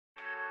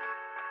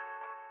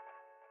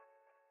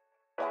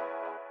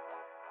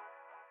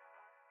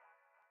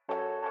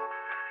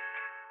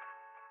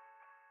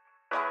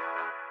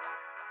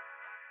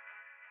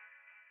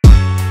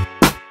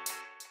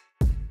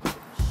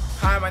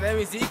my name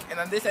is Zeke, and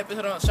on this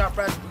episode on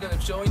ShopRod, we're going to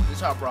be showing the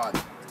ShopRod.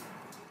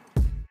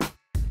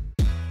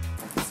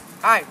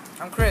 Hi,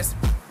 I'm Chris.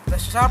 The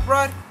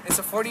ShopRod is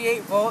a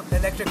 48-volt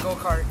electric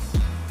go-kart.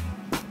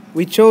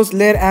 We chose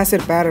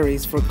lead-acid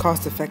batteries for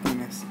cost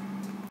effectiveness.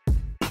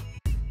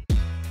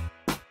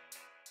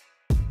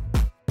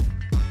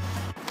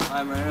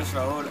 Hi, my name is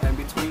Raul, and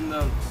between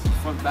the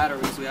front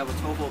batteries, we have a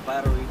 12-volt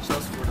battery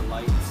just for the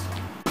lights.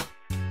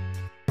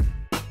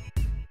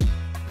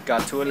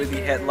 Got two LED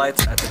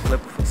headlights at the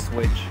flip of a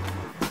switch.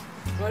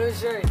 My name is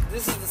Jerry.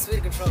 This is the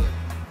speed controller.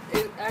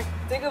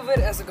 Think of it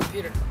as a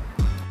computer.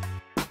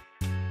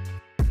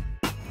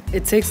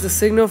 It takes the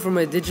signal from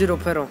a digital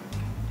pedal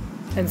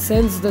and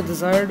sends the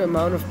desired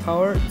amount of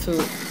power to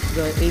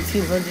the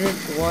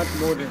 1800 watt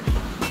motor.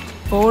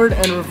 Forward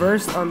and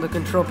reverse on the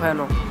control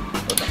panel.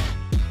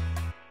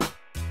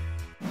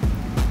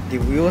 The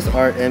wheels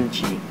are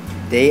MG.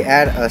 They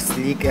add a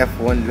sleek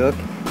F1 look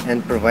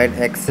and provide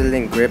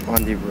excellent grip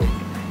on the road.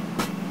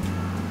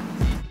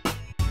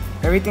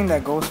 Everything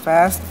that goes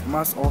fast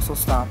must also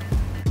stop.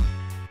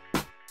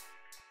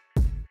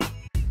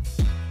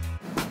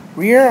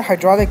 Rear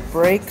hydraulic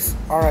brakes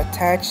are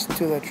attached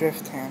to the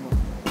drift handle.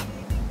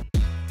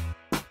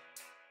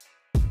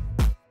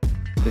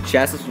 The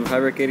chassis was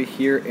fabricated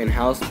here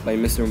in-house by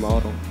Mr.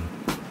 Model.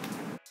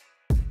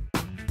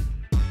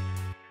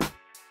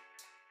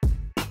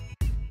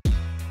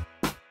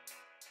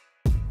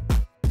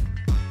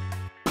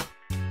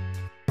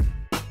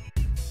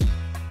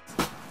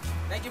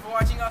 Thank you for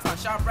watching us on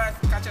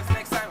ShopRod. Catch us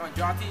next time on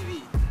Draw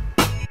TV.